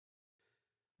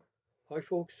Hi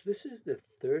folks, this is the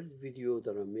third video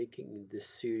that I'm making in this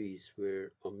series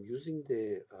where I'm using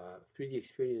the 3D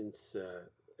Experience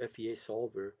FEA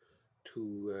solver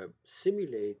to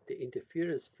simulate the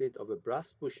interference fit of a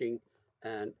brass bushing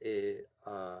and a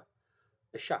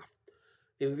shaft.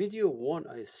 In video one,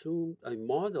 I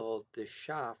modeled the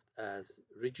shaft as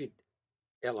rigid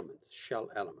elements, shell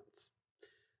elements.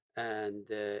 And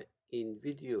in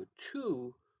video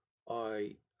two,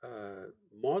 I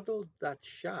modeled that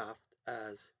shaft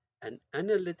as an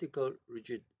analytical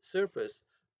rigid surface,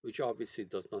 which obviously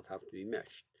does not have to be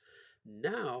meshed.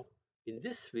 Now, in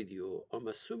this video, I'm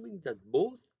assuming that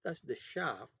both the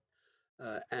shaft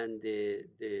and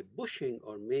the bushing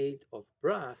are made of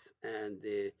brass, and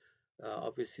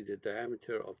obviously the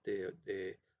diameter of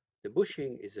the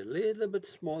bushing is a little bit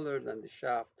smaller than the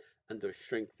shaft, and they're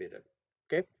shrink fitted.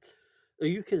 Okay,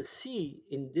 you can see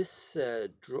in this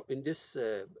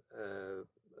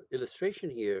illustration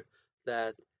here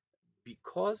that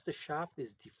because the shaft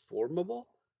is deformable,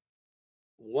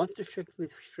 once the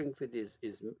shrink fit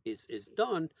is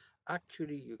done,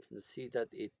 actually you can see that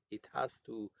it has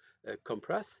to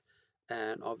compress,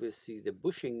 and obviously the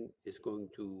bushing is going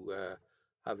to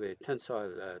have a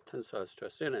tensile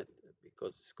stress in it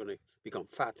because it's going to become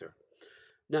fatter.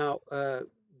 Now,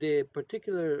 the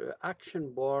particular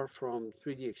action bar from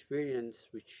 3D Experience,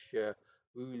 which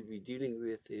we will be dealing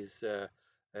with, is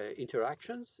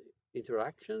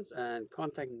interactions, and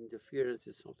contact interference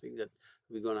is something that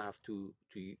we're going to have to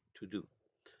do.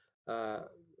 Uh,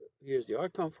 Here's the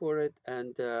outcome for it,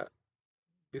 and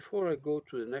before I go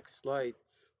to the next slide,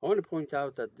 I want to point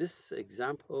out that this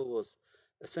example was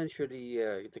essentially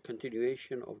the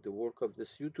continuation of the work of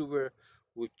this YouTuber,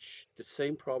 which the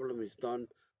same problem is done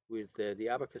with the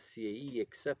Abacus CAE,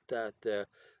 except that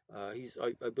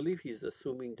I believe he's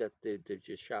assuming that the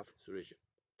shaft is rigid.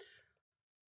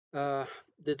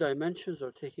 The dimensions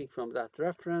are taken from that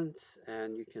reference,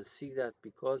 and you can see that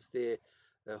because the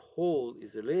hole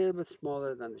is a little bit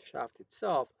smaller than the shaft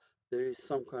itself, there is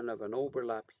some kind of an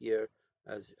overlap here,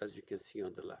 as you can see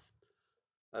on the left,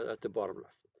 at the bottom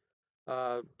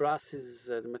left. Brass is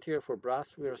the material for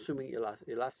brass. We are assuming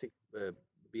elastic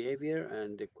behavior,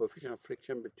 and the coefficient of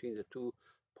friction between the two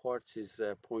parts is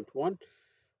 0.1.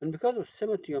 And because of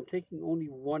symmetry, I'm taking only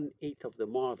 1/8 of the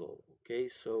model. Okay,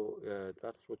 so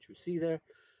that's what you see there.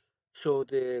 So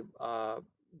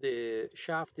the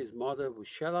shaft is modeled with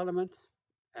shell elements,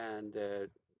 and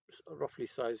roughly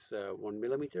size 1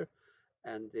 millimeter,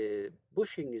 and the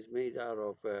bushing is made out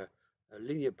of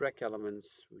linear break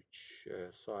elements, which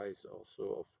size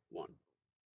also of 1.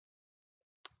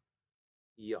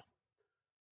 Yeah.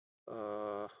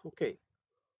 Okay.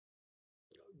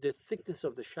 The thickness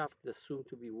of the shaft is assumed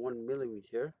to be 1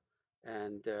 millimeter,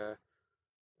 and uh,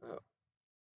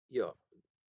 yeah.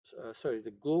 Sorry,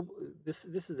 the globe. This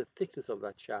is the thickness of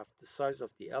that shaft. The size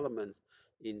of the elements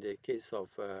in the case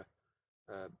of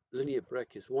linear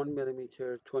break is 1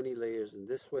 millimeter, 20 layers in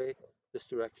this way, this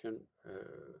direction,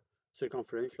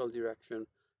 circumferential direction,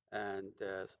 and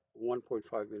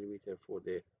 1.5 millimeter for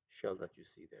the shell that you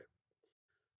see there.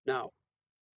 Now,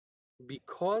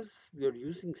 because we are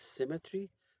using symmetry,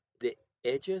 the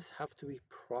edges have to be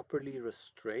properly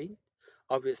restrained.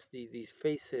 Obviously, these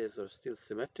faces are still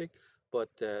symmetric, but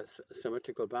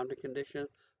symmetrical boundary condition.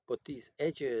 But these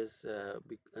edges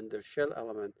under shell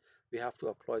element, we have to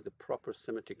apply the proper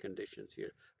symmetry conditions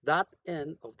here. That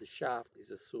end of the shaft is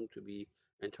assumed to be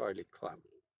entirely clamped.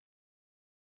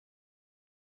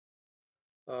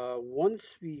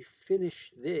 Once we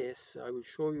finish this, I will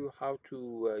show you how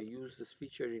to use this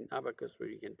feature in Abacus, where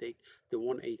you can take the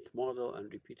 1/8 model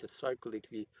and repeat it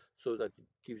cyclically, so that it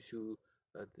gives you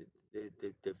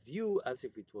the view as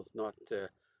if it was not,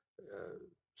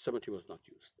 symmetry was not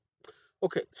used.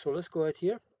 Okay, so let's go ahead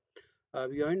here.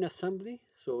 We are in assembly,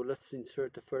 so let's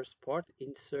insert the first part.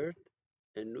 Insert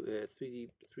a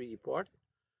 3D part,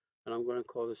 and I'm going to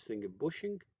call this thing a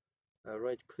bushing.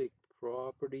 Right click,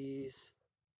 properties,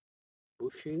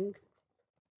 bushing,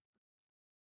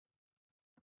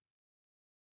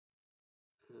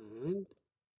 and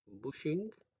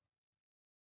bushing.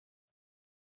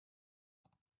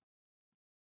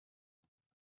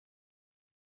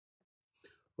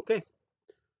 Okay,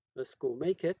 let's go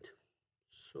make it.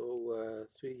 So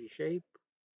 3D shape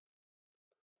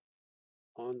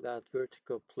on that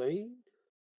vertical plane,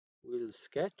 we'll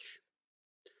sketch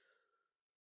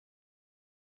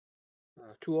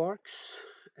two arcs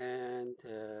and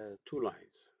two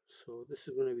lines. So this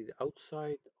is going to be the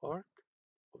outside arc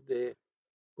of the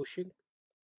bushing,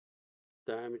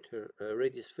 diameter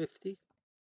radius 50,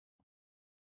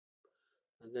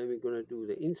 and then we're going to do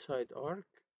the inside arc,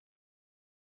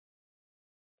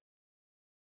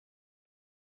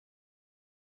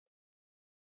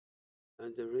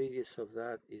 and the radius of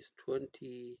that is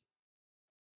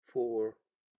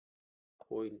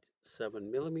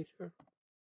 24.7 millimeter.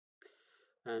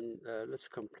 And let's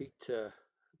complete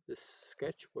this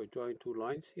sketch by drawing two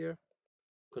lines here,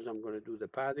 because I'm going to do the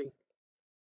padding.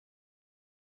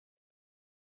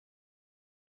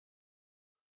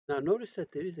 Now notice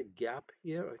that there is a gap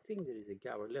here. I think there is a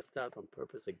gap. I left out on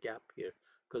purpose a gap here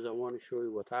because I want to show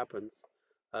you what happens.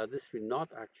 This will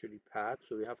not actually pad,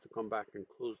 so we have to come back and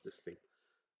close this thing.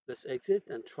 Let's exit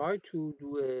and try to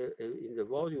do in the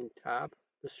volume tab,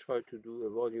 let's try to do a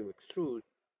volume extrude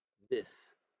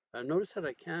this. Notice that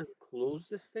I can't close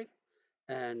this thing,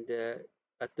 and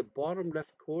at the bottom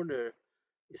left corner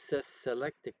it says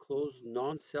select the closed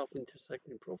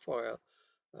non-self-intersecting profile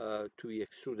to be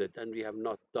extruded, and we have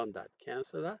not done that.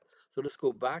 Cancel that. So let's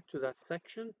go back to that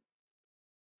section.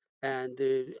 And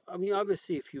I mean,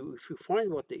 obviously, if you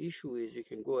find what the issue is, you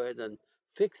can go ahead and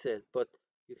fix it. But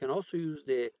you can also use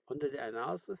the under the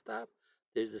analysis tab.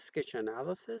 There's a sketch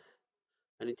analysis,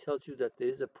 and it tells you that there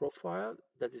is a profile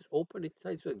that is open. It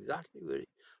tells you exactly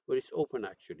where it's open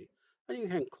actually, and you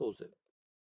can close it.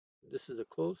 This is the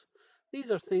close.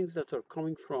 These are things that are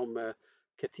coming from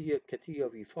CATIA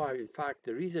V5. In fact,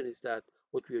 the reason is that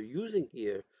what we are using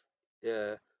here,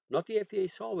 not the FEA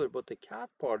solver, but the CAD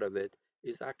part of it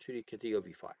is actually CATIA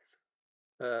V5,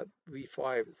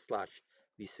 V5 slash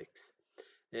V6.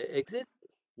 Exit.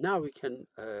 Now we can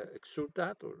extrude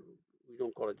that, or we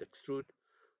don't call it extrude.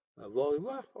 Volume,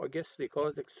 well, I guess they call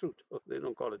it extrude. They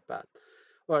don't call it pad.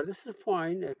 Well, this is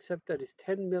fine, except that it's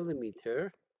 10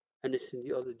 millimeter and it's in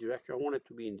the other direction. I want it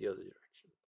to be in the other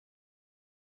direction.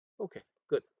 Okay,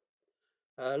 good.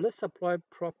 Let's apply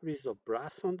properties of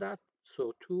brass on that.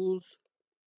 So tools,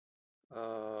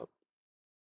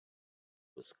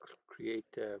 let's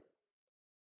create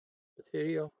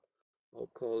material. I'll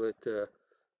call it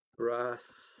brass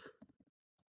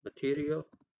material,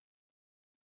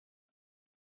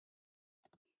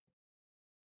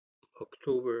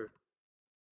 October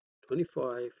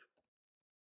 25,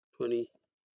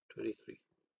 2023.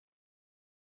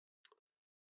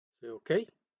 Say okay.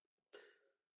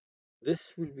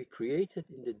 This will be created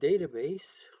in the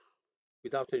database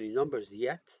without any numbers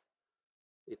yet.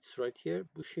 It's right here,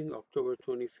 bushing October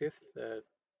 25th,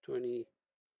 20.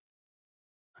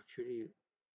 Actually,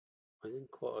 I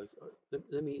didn't call it.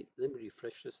 Let me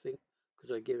refresh this thing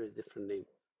because I gave it a different name.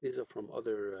 These are from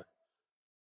other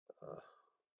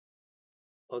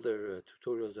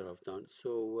tutorials that I've done.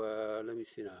 So let me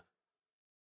see now.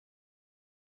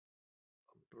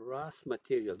 Brass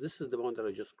material. This is the one that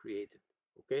I just created.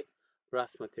 Okay,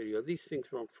 brass material. These things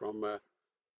from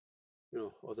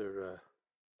other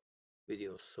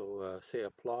videos. So say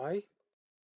apply,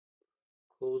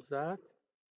 close that,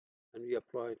 and we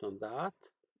apply it on that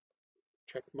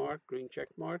check mark, green check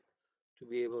mark, to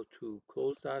be able to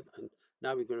close that. And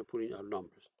now we're going to put in our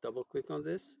numbers. Double click on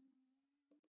this.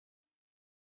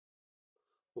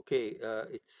 Okay,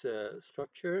 it's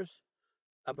structures,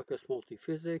 abacus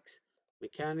multiphysics,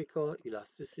 mechanical,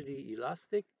 elasticity,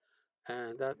 elastic,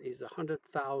 and that is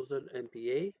 100,000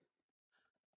 MPa.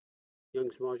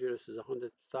 Young's modulus is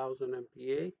 100,000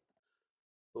 MPa,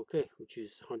 okay, which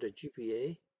is 100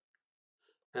 GPa,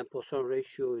 and Poisson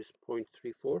ratio is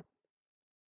 0.34.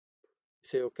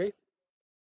 Say okay.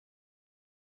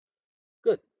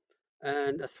 Good.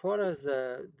 And as far as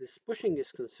this bushing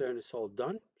is concerned, it's all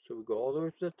done. So we go all the way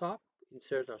to the top,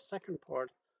 insert our second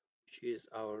part, which is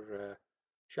our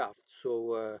shaft.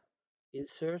 So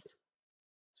insert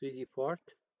 3D part.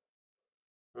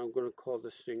 And I'm going to call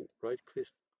this thing right click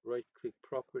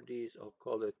properties. I'll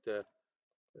call it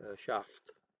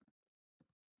shaft.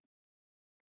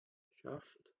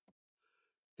 Shaft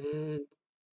and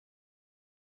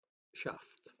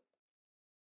shaft.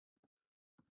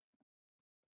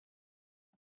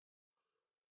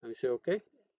 And we say okay.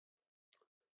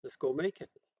 Let's go make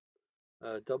it.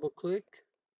 Double click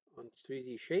on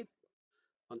 3D shape.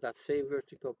 On that same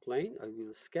vertical plane, I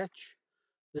will sketch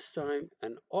this time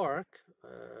an arc.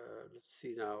 Let's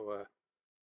see now.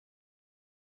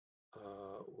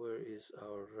 Where is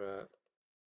our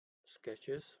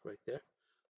sketches? Right there.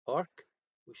 Arc,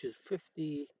 which is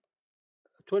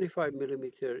 25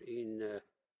 millimeter in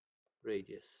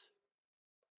radius.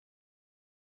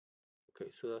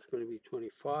 Okay, so that's going to be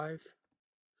 25.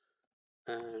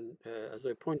 And as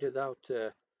I pointed out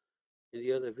in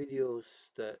the other videos,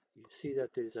 that you see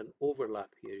that there is an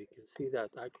overlap here. You can see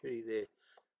that actually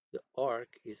the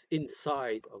arc is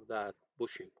inside of that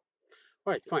bushing.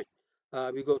 All right, fine.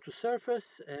 We go to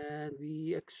surface and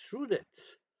we extrude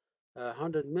it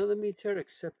 100 millimeter,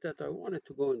 except that I want it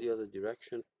to go in the other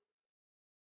direction.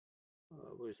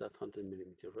 Where's that 100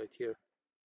 millimeter? Right here.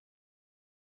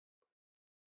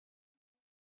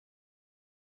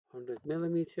 100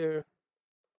 millimeter,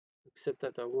 except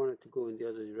that I wanted to go in the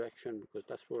other direction because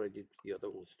that's what I did with the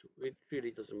other ones too. It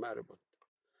really doesn't matter, but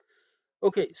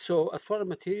okay. So as far as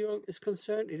material is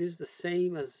concerned, it is the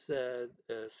same as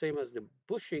the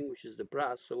bushing, which is the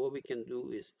brass. So what we can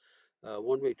do is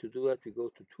one way to do that. We go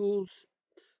to tools.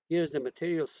 Here's the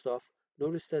material stuff.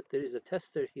 Notice that there is a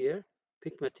tester here.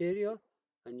 Pick material,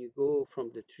 and you go from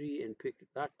the tree and pick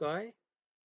that guy,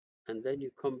 and then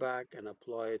you come back and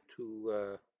apply it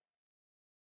to.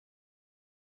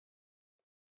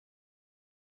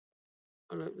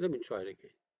 Let me try it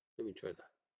again. Let me try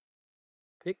that.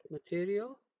 Pick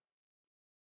material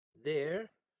there,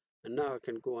 and now I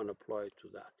can go and apply it to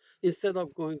that. Instead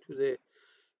of going to the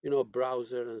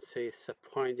browser and say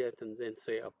find it and then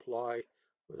say apply,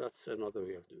 well, that's another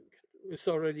way of doing it. It's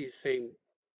already same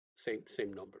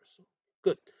numbers. So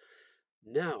good.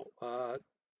 Now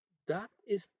that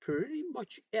is pretty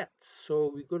much it.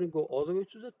 So we're going to go all the way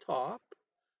to the top,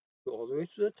 go all the way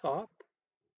to the top.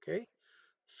 Okay.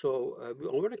 So I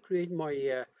want to create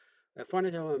my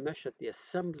finite element mesh at the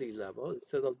assembly level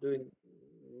instead of doing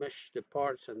mesh the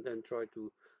parts and then try to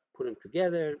put them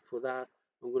together. For that,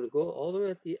 I'm going to go all the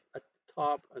way at the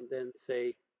top and then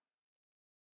say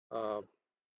uh,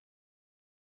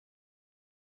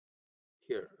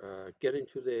 here, get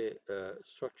into the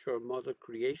structural model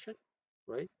creation,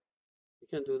 right? You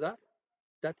can do that.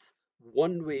 That's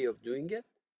one way of doing it.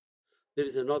 There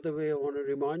is another way I want to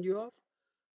remind you of.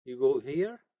 You go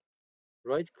here,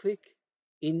 right click,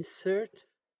 insert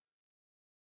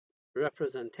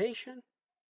representation,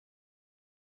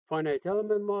 finite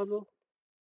element model.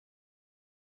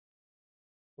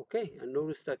 Okay, and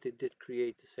notice that it did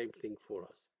create the same thing for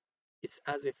us. It's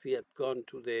as if we had gone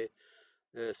to the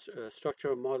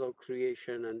structural model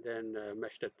creation and then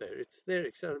meshed it there. It's there,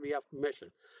 except we have to mesh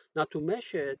it. Now to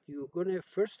mesh it, you're going to,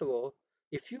 first of all,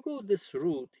 if you go this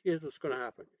route, here's what's going to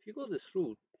happen. If you go this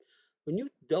route, when you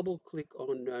double click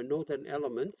on node and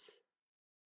elements,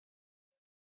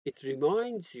 it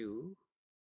reminds you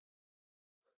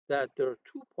that there are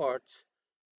two parts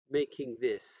making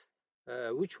this.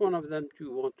 Which one of them do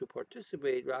you want to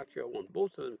participate? Well, actually, I want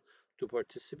both of them to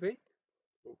participate.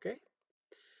 Okay.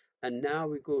 And now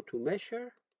we go to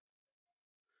measure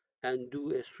and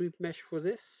do a sweep mesh for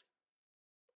this.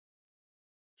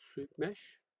 Sweep mesh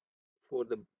for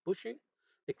the bushing,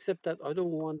 except that I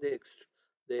don't want the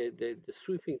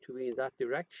sweeping to be in that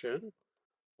direction.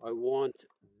 I want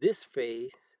this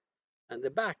face and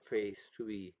the back face to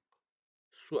be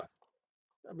swept.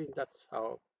 I mean, that's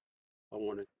how I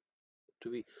want it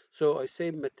to be. So I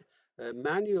say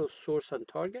manual source and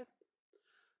target.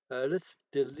 Let's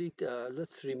delete,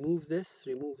 let's remove this,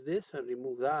 and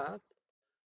remove that,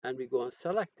 and we go and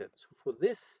select it. So for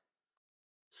this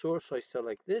source, I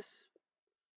select this,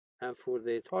 and for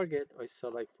the target, I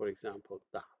select, for example,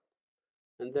 that.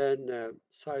 And then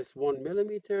size 1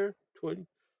 millimeter, 20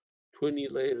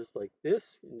 layers like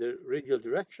this in the radial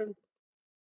direction.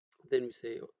 Then we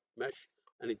say mesh,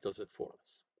 and it does it for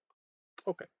us.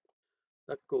 Okay,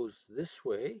 that goes this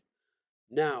way.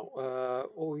 Now,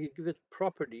 we give it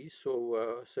properties,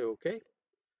 so say okay,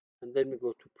 and then we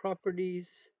go to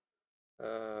properties.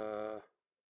 Uh,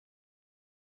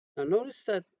 Now notice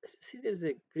that, see there's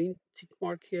a green tick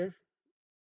mark here?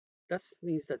 That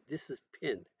means that this is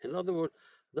pinned. In other words,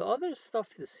 the other stuff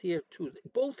is here too.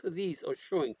 Both of these are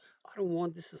showing. I don't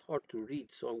want, this is hard to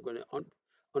read, so I'm going to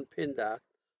unpin that.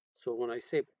 So when I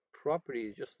say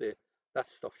properties, just that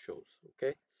stuff shows,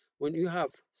 okay? When you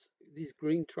have these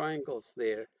green triangles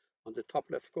there on the top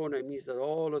left corner, it means that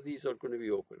all of these are going to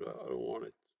be open. I don't want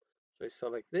it. So I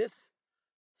select this,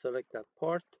 select that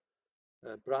part.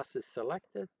 Brass is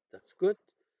selected. That's good.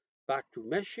 Back to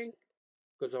meshing,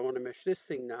 because I want to mesh this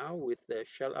thing now with the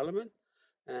shell element.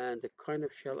 And the kind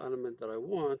of shell element that I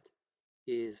want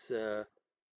is this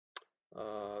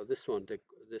one,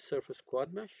 the surface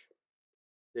quad mesh.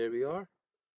 There we are.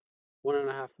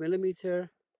 1.5 millimeter,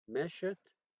 mesh it.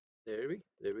 There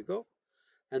we go.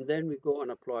 And then we go and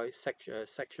apply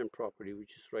section property,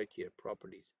 which is right here,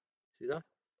 properties. See that?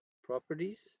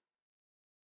 Properties.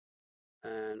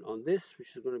 And on this,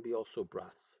 which is going to be also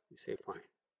brass, we say fine.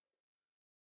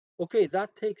 Okay,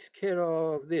 that takes care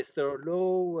of this. There are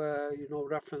no,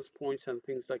 reference points and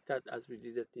things like that as we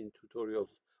did it in tutorials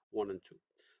 1 and 2.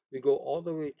 We go all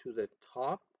the way to the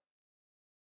top.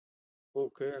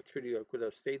 Okay, actually I could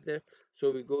have stayed there.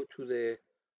 So we go to the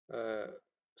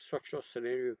structural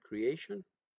scenario creation.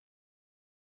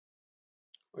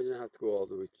 I didn't have to go all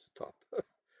the way to the top.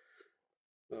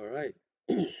 All right.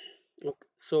 Okay,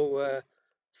 so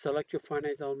select your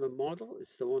finite element model.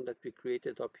 It's the one that we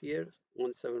created up here,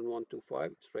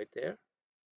 17125. It's right there.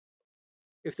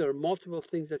 If there are multiple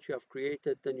things that you have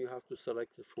created, then you have to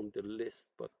select it from the list.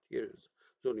 But there's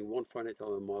only one finite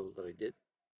element model that I did.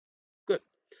 Good.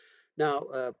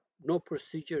 Now, no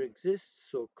procedure exists,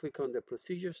 so click on the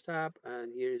procedures tab,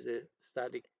 and here is a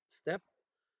static step.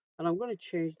 And I'm going to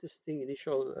change this thing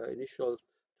initial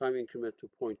time increment to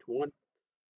 0.1.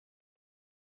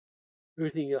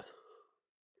 Everything else,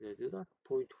 can I do that?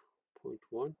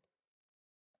 0.1.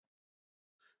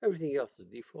 Everything else is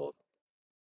default.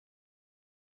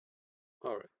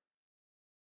 All right,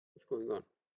 what's going on?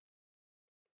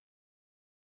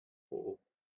 Oh,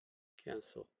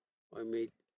 cancel. I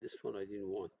made this one I didn't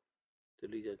want.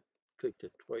 Deleted, clicked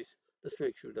it twice. Let's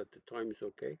make sure that the time is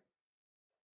okay.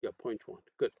 Yeah, 0.1.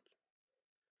 Good.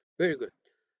 Very good.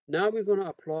 Now we're going to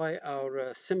apply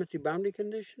our symmetry boundary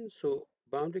conditions. So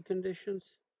boundary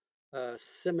conditions,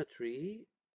 symmetry.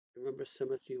 Remember,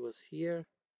 symmetry was here.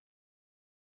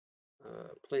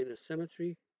 Planar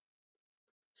symmetry.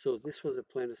 So this was a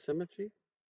planar symmetry.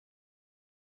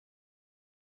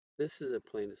 This is a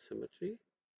planar symmetry.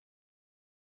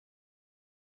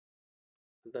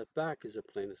 And that back is a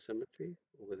planar symmetry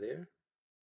over there.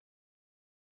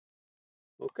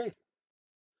 Okay.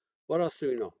 What else do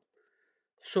we know?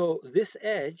 So this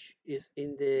edge is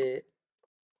in the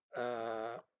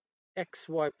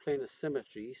XY plane of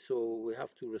symmetry, so we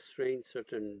have to restrain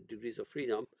certain degrees of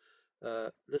freedom.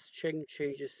 Let's change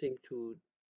this thing to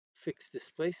fixed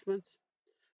displacements.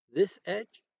 This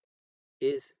edge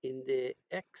is in the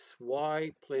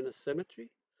XY plane of symmetry,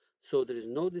 so there is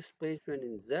no displacement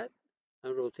in Z,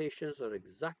 and rotations are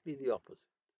exactly the opposite.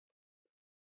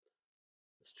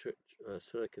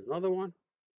 Let's select another one.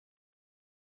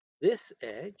 This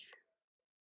edge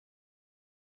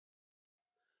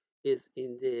is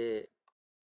in the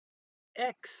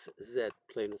XZ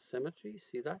plane of symmetry.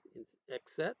 See that? In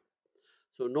XZ.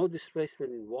 So no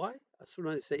displacement in Y. As soon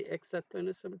as I say XZ plane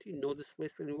of symmetry, no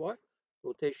displacement in Y.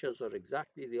 Rotations are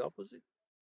exactly the opposite.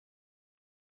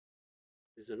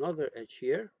 There's another edge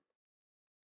here.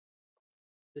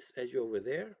 This edge over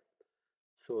there.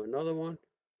 So another one.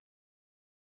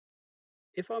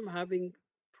 If I'm having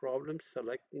problems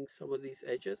selecting some of these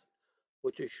edges,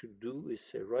 what you should do is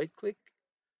say right click,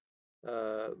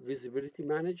 visibility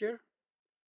manager.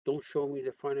 Don't show me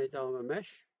the finite element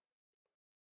mesh.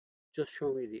 Just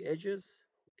show me the edges.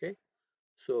 Okay.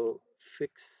 So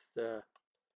fix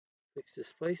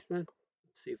displacement.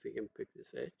 Let's see if we can pick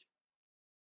this edge.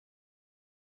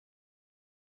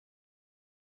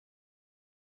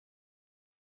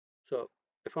 So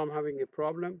if I'm having a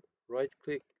problem, right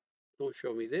click, don't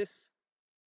show me this.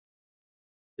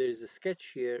 There is a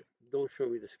sketch here, don't show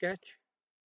me the sketch.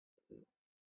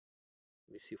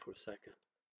 Let me see for a second.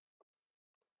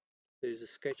 There is a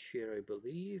sketch here, I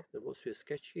believe. There must be a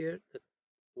sketch here that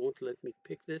won't let me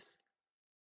pick this.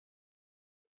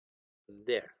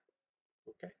 There,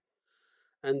 okay.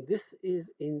 And this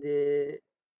is in the,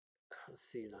 let's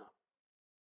see now.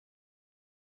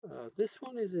 This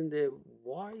one is in the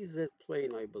YZ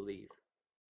plane, I believe.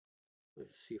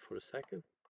 Let's see for a second.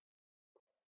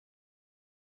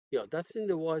 Yeah, that's in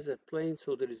the YZ plane,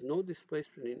 so there is no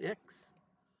displacement in X,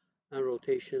 and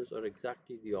rotations are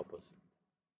exactly the opposite.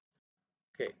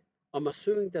 Okay, I'm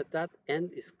assuming that that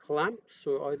end is clamped,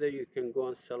 so either you can go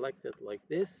and select it like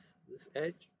this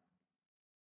edge,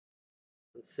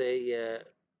 and say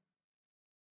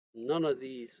none of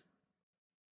these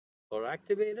are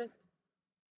activated,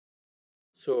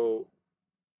 so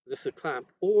this is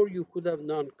clamped, or you could have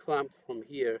non-clamped from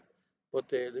here,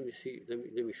 but let me see, let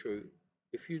me show you.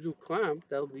 If you do clamp,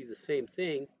 that'll be the same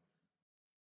thing,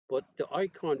 but the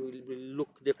icon will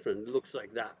look different. It looks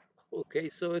like that. Okay,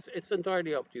 so it's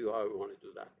entirely up to you how you want to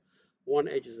do that. One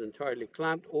edge is entirely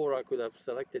clamped, or I could have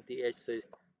selected the edge says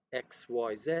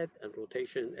XYZ and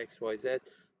rotation XYZ.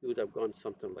 You would have gone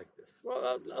something like this.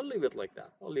 Well, I'll leave it like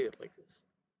that. I'll leave it like this.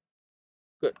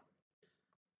 Good.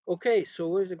 Okay, so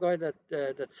where's the guy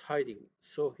that's hiding?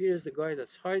 So here's the guy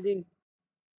that's hiding.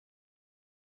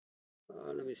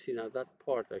 Let me see now. That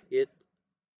part I hit.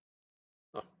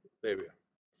 Oh, there we are.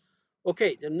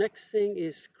 Okay, the next thing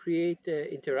is create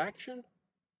interaction.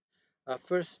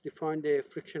 First, define the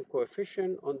friction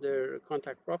coefficient under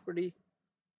contact property.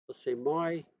 Let's say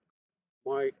my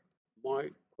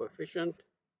coefficient,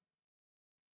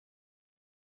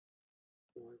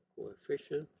 my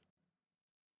coefficient.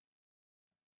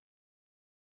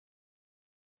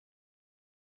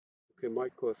 Okay, my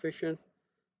coefficient,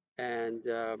 and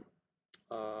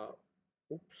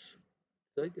oops,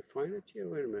 did I define it here?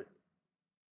 Wait a minute.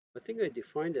 I think I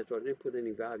defined it, or I didn't put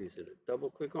any values in it. Double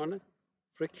click on it,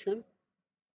 friction,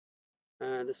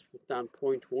 and let's put down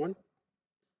 0.1.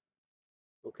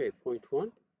 Okay,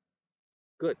 0.1.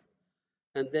 Good.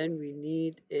 And then we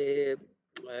need a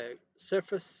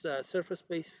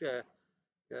surface-based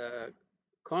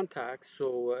contact.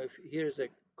 So if here's a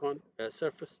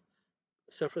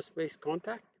surface-based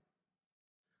contact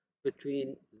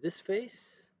between this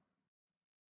face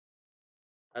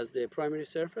as the primary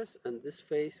surface and this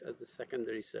face as the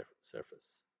secondary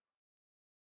surface.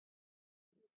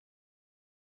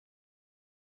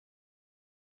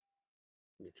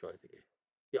 Let me try it again.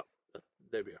 Yeah,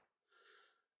 there we are.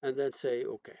 And then say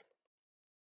OK.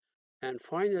 And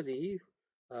finally,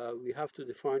 we have to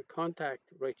define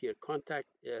contact right here, contact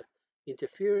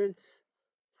interference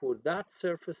for that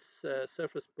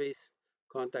surface-based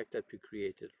contact that we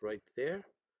created right there.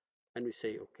 And we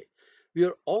say OK. We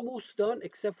are almost done,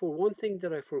 except for one thing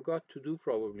that I forgot to do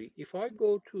probably. If I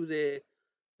go to the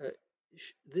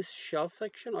this shell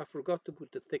section, I forgot to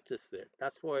put the thickness there.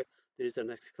 That's why there is an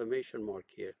exclamation mark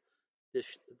here.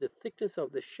 The thickness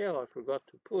of the shell I forgot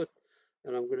to put,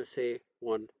 and I'm going to say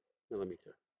 1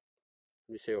 millimeter.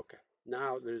 And you say, OK.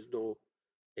 Now there is no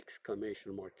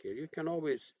exclamation mark here. You can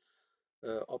always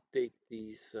update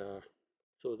these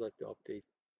so that the update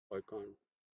icon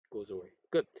goes away.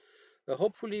 Good.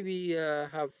 Hopefully we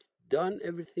have done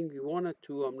everything we wanted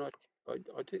to.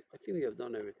 I think we have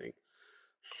done everything.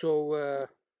 So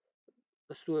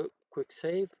let's do a quick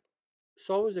save. It's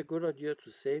always a good idea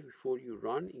to save before you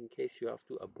run in case you have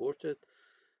to abort it.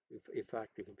 If in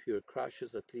fact the computer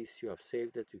crashes, at least you have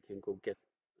saved it. You can go get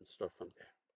and start from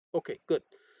there. Okay, good.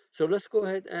 So let's go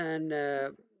ahead and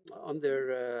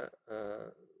under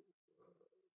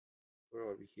where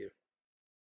are we here?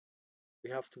 We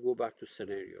have to go back to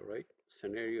scenario, right?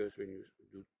 Scenario is when you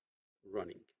do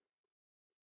running.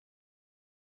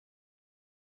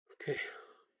 Okay,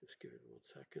 just give it 1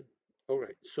 second. All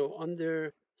right, so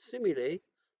under simulate,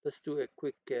 let's do a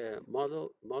quick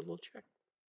model check.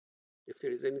 If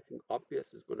there is anything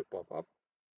obvious, it's going to pop up.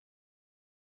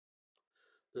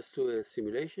 Let's do a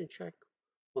simulation check.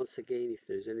 Once again, if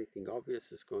there is anything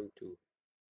obvious, it's going to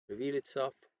reveal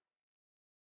itself.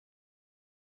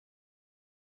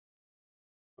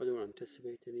 I don't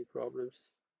anticipate any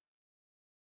problems.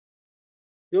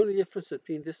 The only difference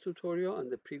between this tutorial and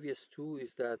the previous two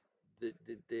is that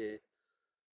the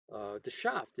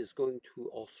shaft is going to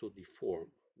also deform.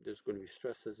 There's going to be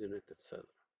stresses in it, etc.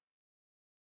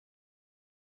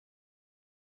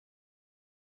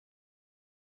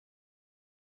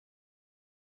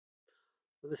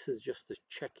 This is just the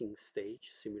checking stage,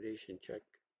 simulation check,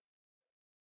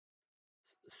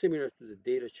 similar to the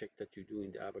data check that you do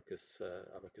in the Abacus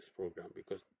program,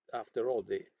 because after all,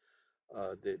 the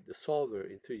solver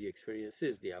in 3D Experience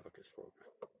is the Abacus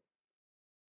program.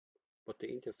 But the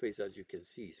interface, as you can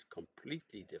see, is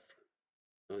completely different,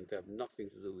 and they have nothing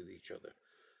to do with each other.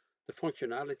 The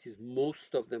functionalities,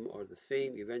 most of them are the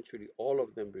same. Eventually, all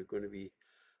of them are going to be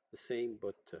the same,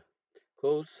 but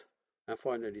close. And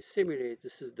finally, simulate.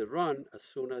 This is the run as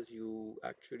soon as you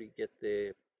actually get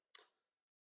the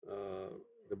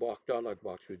dialog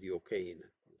box with the OK in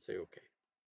it. And say OK.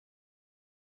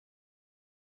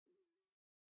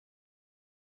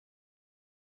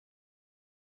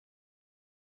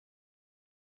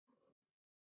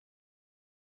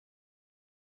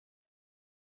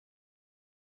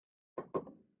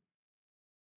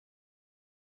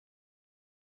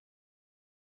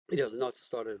 It has not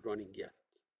started running yet,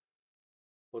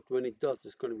 but when it does,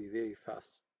 it's going to be very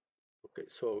fast. Okay,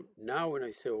 so now when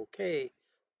I say OK,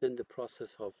 then the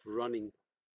process of running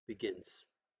begins.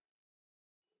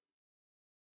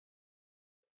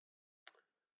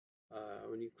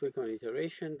 When you click on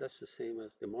iteration, that's the same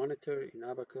as the monitor in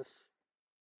Abacus.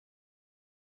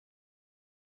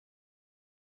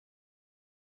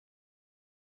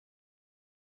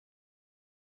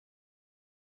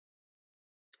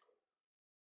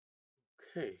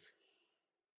 Okay.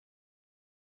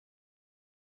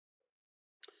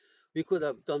 We could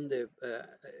have done the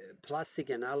plastic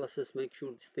analysis, make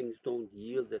sure things don't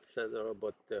yield, etc.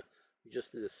 But we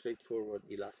just did a straightforward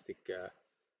elastic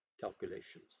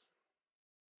calculations.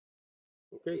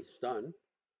 Okay, it's done.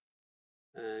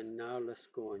 And now let's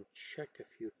go and check a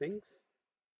few things.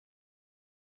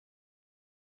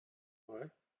 All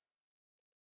right.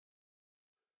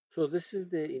 So this is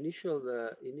the initial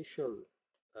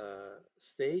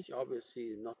stage.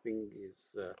 Obviously, nothing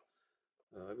is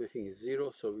everything is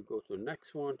 0. So we go to the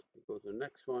next one. We go to the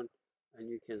next one, and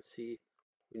you can see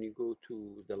when you go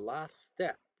to the last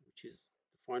step, which is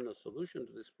the final solution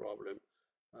to this problem,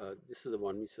 this is the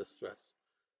one meso stress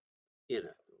in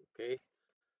it. Okay.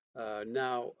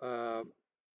 Now,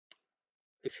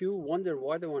 if you wonder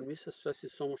why the one meso stress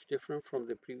is so much different from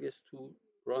the previous two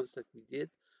runs that we did,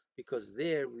 because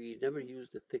there we never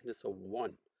used the thickness of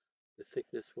 1. The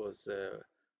thickness was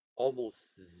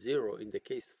almost 0 in the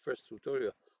case first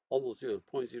tutorial, almost 0,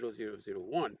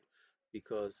 0.0001,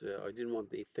 because I didn't want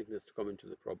the thickness to come into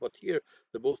the problem. But here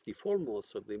they're both deformable,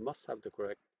 so they must have the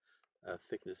correct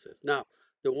thicknesses. Now,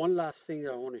 the one last thing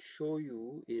that I want to show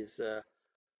you is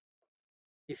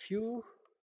if you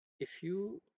if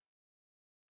you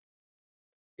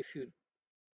if you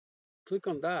click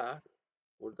on that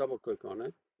or double click on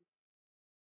it,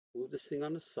 move this thing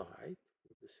on the side,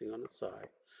 move this thing on the side,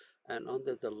 and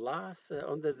under the last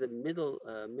under the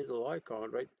middle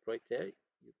icon right there,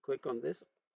 you click on this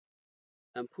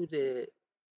and put a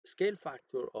scale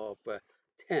factor of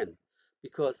 10,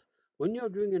 because when you're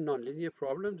doing a nonlinear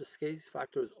problem, the scale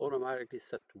factor is automatically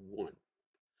set to 1.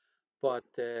 But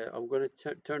I'm going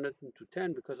to turn it into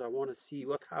 10 because I want to see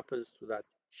what happens to that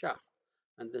shaft,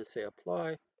 and then say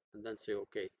apply, and then say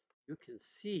okay. You can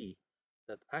see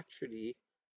that actually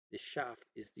the shaft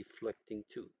is deflecting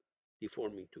too,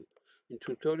 deforming too. In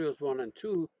tutorials 1 and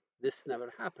 2, this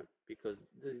never happened because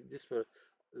this were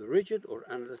rigid or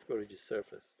analytical rigid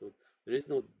surface. So there is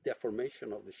no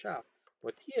deformation of the shaft,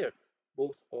 but here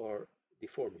both are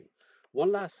deforming.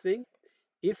 One last thing,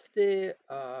 if the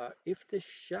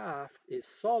shaft is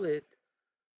solid,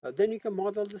 then you can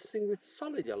model this thing with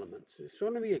solid elements. It's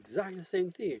going to be exactly the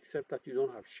same thing, except that you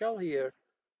don't have shell here,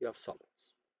 you have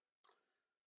solids.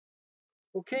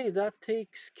 Okay, that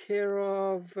takes care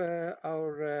of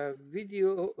our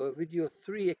video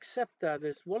 3, except that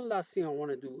there's one last thing I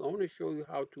want to do. I want to show you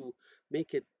how to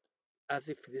make it as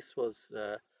if this was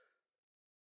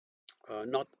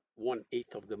not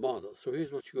 1/8 of the model. So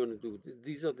here's what you're going to do.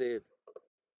 These are the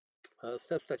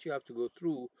steps that you have to go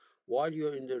through while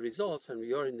you're in the results. And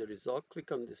we are in the result.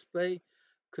 Click on display,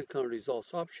 click on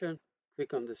results option,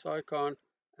 click on this icon,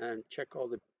 and check all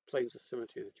the planes of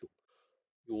symmetry that you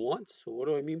want. So what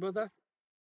do I mean by that?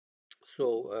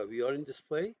 So we are in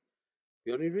display,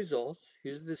 we are in results.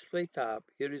 Here's the display tab,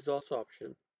 here results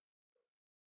option.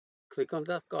 Click on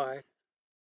that guy,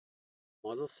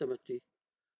 model symmetry.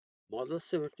 Model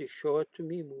symmetry, show it to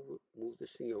me, move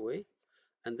this thing away,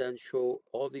 and then show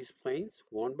all these planes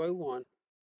one by one,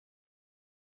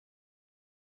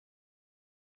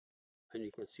 and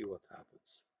you can see what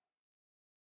happens.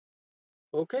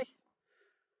 Okay,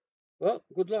 well,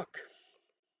 good luck.